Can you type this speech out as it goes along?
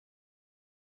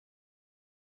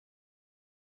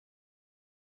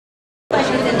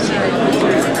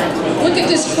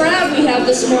nice crowd we have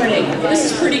this morning.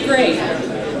 This is pretty great.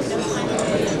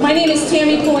 My name is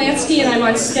Tammy Polanski, and I'm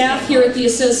on staff here at the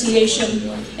association,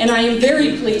 and I am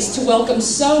very pleased to welcome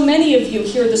so many of you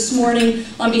here this morning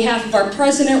on behalf of our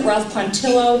president, Ralph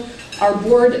Pontillo, our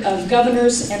board of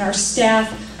governors, and our staff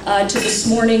to this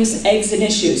morning's Eggs and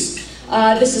Issues.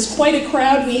 This is quite a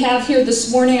crowd we have here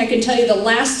this morning. I can tell you the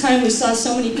last time we saw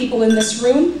so many people in this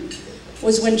room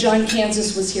was when John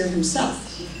Kanzius was here himself.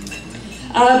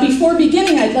 Before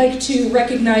beginning, I'd like to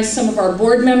recognize some of our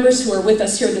board members who are with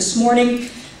us here this morning.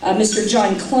 Mr.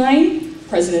 John Klein,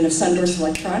 President of Sunburst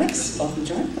Electronics. Welcome,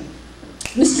 John.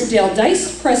 Mr. Dale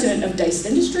Dice, President of Dice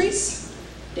Industries.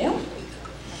 Dale.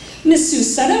 Ms. Sue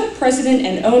Sutto, President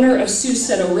and owner of Sue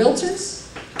Sutto Realtors.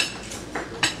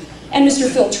 And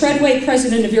Mr. Phil Treadway,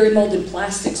 President of Erie Molded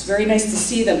Plastics. Very nice to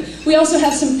see them. We also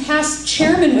have some past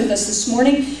chairmen with us this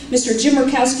morning. Mr. Jim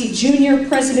Rakowski Jr.,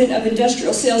 President of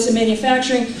Industrial Sales and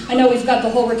Manufacturing. I know we've got the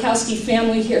whole Rakowski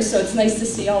family here, so it's nice to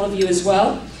see all of you as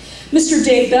well. Mr.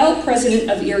 Dave Bell,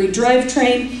 President of Erie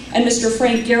Drivetrain, and Mr.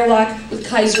 Frank Gerlach with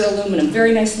Kaiser Aluminum.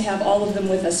 Very nice to have all of them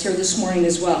with us here this morning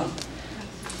as well.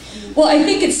 Well, I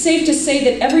think it's safe to say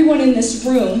that everyone in this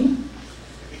room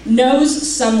knows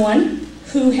someone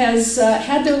who has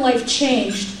had their life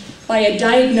changed by a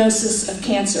diagnosis of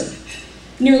cancer.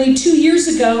 Nearly 2 years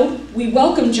ago, we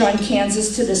welcomed John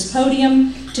Kanzius to this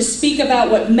podium to speak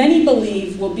about what many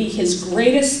believe will be his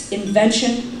greatest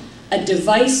invention, a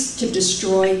device to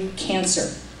destroy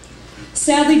cancer.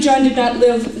 Sadly, John did not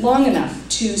live long enough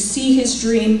to see his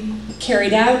dream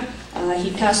carried out.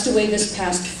 He passed away this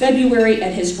past February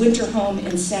at his winter home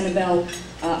in Sanibel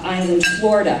Island,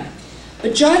 Florida.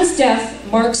 But John's death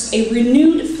marks a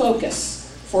renewed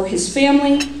focus for his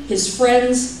family, his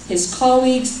friends, his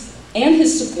colleagues, and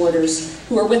his supporters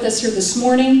who are with us here this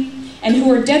morning and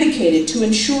who are dedicated to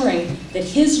ensuring that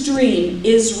his dream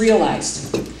is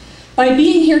realized. By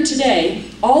being here today,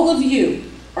 all of you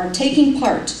are taking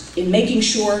part in making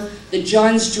sure that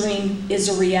John's dream is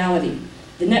a reality.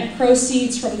 The net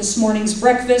proceeds from this morning's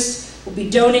breakfast will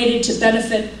be donated to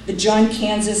benefit the John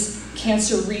Kanzius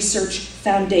Cancer Research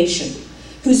Foundation,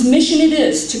 whose mission it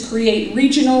is to create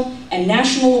regional and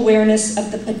national awareness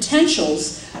of the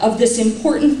potentials of this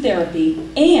important therapy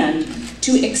and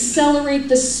to accelerate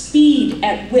the speed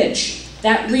at which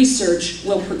that research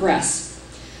will progress.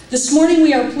 This morning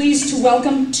we are pleased to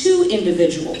welcome two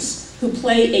individuals who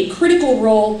play a critical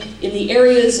role in the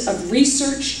areas of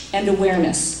research and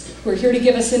awareness, who are here to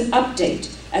give us an update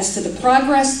as to the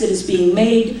progress that is being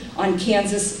made on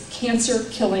Kanzius'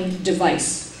 cancer-killing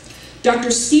device.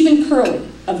 Dr. Stephen Curley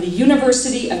of the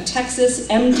University of Texas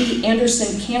M.D.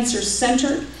 Anderson Cancer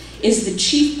Center is the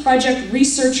chief project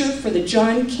researcher for the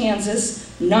John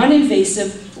Kanzius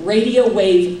non-invasive radio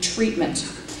wave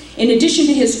treatment. In addition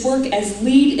to his work as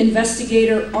lead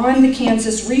investigator on the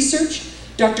Kanzius research,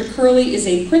 Dr. Curley is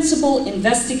a principal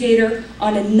investigator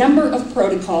on a number of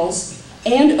protocols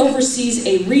and oversees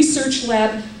a research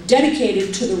lab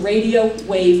dedicated to the radio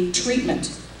wave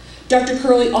treatment. Dr.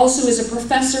 Curley also is a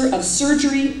professor of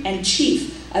surgery and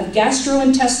chief of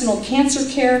gastrointestinal cancer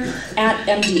care at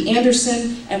M.D.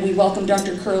 Anderson, and we welcome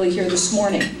Dr. Curley here this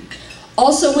morning.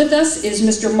 Also with us is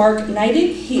Mr. Mark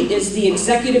Neidig. He is the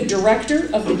executive director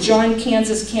of the John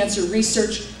Kanzius Cancer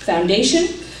Research Foundation.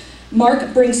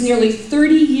 Mark brings nearly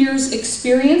 30 years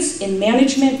experience in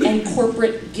management and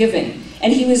corporate giving,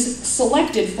 and he was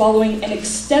selected following an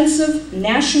extensive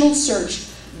national search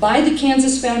by the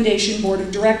Kanzius Foundation Board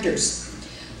of Directors.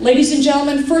 Ladies and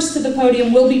gentlemen, first to the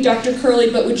podium will be Dr.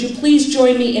 Curley, but would you please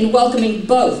join me in welcoming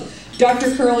both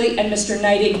Dr. Curley and Mr.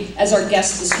 Neidig as our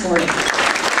guests this morning.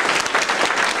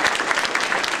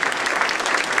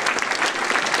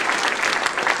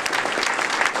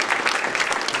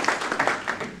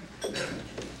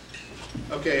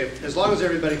 Okay, as long as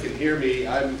everybody can hear me,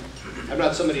 I'm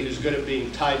not somebody who's good at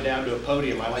being tied down to a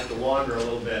podium. I like to wander a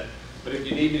little bit, but if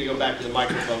you need me to go back to the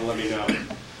microphone, let me know.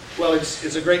 Well,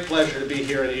 it's a great pleasure to be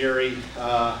here in Erie.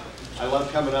 I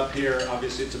love coming up here.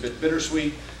 Obviously, it's a bit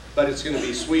bittersweet, but it's going to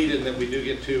be sweet in that we do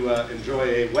get to enjoy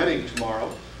a wedding tomorrow,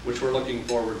 which we're looking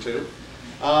forward to.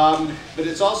 But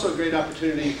it's also a great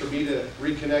opportunity for me to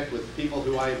reconnect with people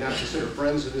who I now consider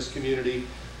friends in this community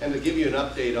and to give you an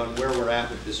update on where we're at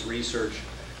with this research.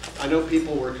 I know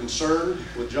people were concerned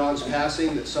with John's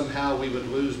passing that somehow we would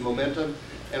lose momentum,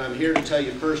 and I'm here to tell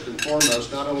you first and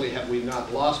foremost, not only have we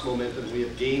not lost momentum, we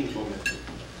have gained momentum.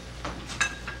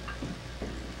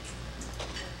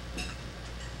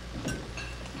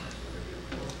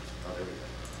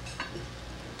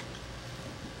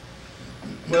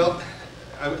 Well,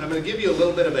 I'm going to give you a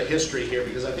little bit of a history here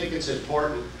because I think it's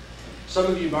important. Some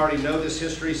of you already know this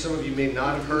history, some of you may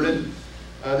not have heard it.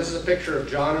 This is a picture of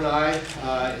John and I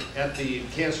at the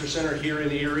Cancer Center here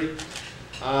in Erie.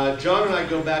 John and I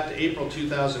go back to April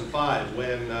 2005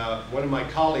 when one of my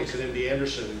colleagues at MD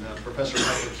Anderson, Professor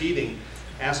Michael Keating,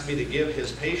 asked me to give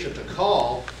his patient a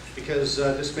call because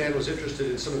this man was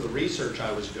interested in some of the research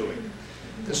I was doing.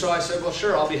 And so I said, well,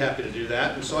 sure, I'll be happy to do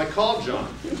that. And so I called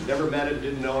John. Never met him,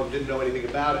 didn't know him, didn't know anything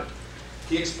about it.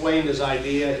 He explained his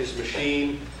idea, his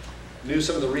machine, knew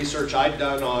some of the research I'd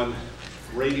done on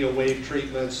radio wave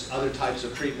treatments, other types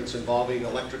of treatments involving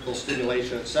electrical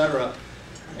stimulation, etc.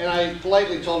 And I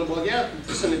politely told him, well, yeah,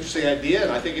 this is an interesting idea,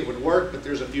 and I think it would work, but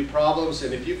there's a few problems,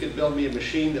 and if you could build me a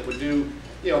machine that would do,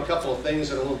 you know, a couple of things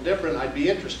that are a little different, I'd be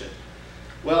interested.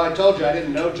 Well, I told you I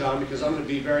didn't know John because I'm going to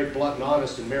be very blunt and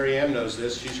honest, and Mary Ann knows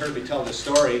this. She's heard me tell this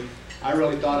story. I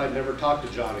really thought I'd never talk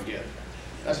to John again.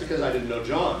 That's because I didn't know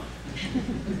John.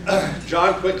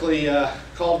 John quickly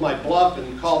called my bluff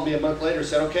and called me a month later and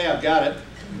said, okay, I've got it.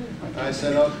 I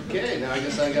said, okay, now I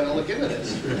guess I got to look into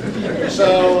this.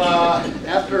 So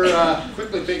after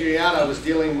quickly figuring out I was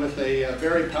dealing with a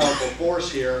very powerful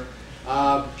force here,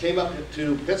 came up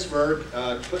to Pittsburgh,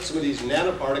 put some of these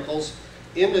nanoparticles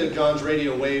into John's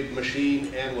radio wave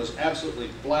machine, and was absolutely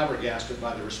flabbergasted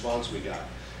by the response we got.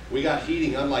 We got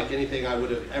heating unlike anything I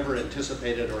would have ever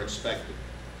anticipated or expected.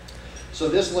 So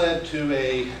this led to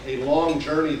a long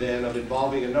journey then of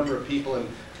involving a number of people, and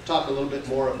to talk a little bit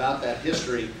more about that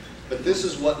history. But this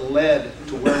is what led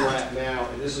to where we're at now,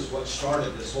 and this is what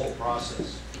started this whole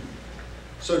process.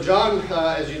 So John,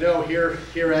 as you know, here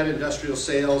at Industrial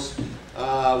Sales,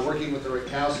 working with the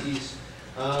Rakowskis,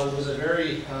 was a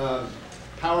very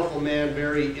powerful man,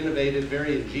 very innovative,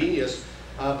 very ingenious,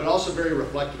 but also very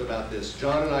reflective about this.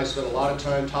 John and I spent a lot of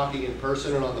time talking in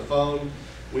person and on the phone.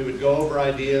 We would go over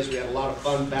ideas. We had a lot of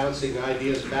fun bouncing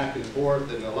ideas back and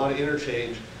forth and a lot of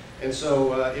interchange. And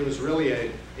so it was really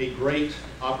a great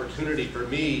opportunity for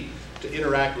me to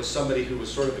interact with somebody who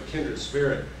was sort of a kindred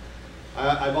spirit.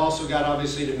 I've also got,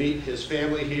 obviously, to meet his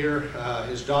family here,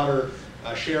 his daughter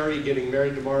Sherry, getting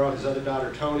married tomorrow, his other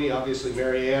daughter Tony, obviously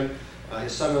Mary Ann,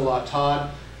 his son-in-law Todd.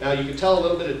 Now you can tell a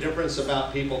little bit of difference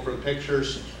about people from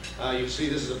pictures. You see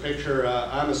this is a picture,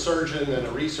 I'm a surgeon and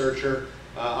a researcher.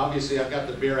 Obviously I've got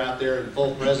the beer out there in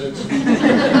full presence.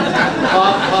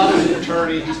 Todd is an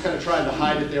attorney, he's kind of trying to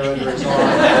hide it there under his arm.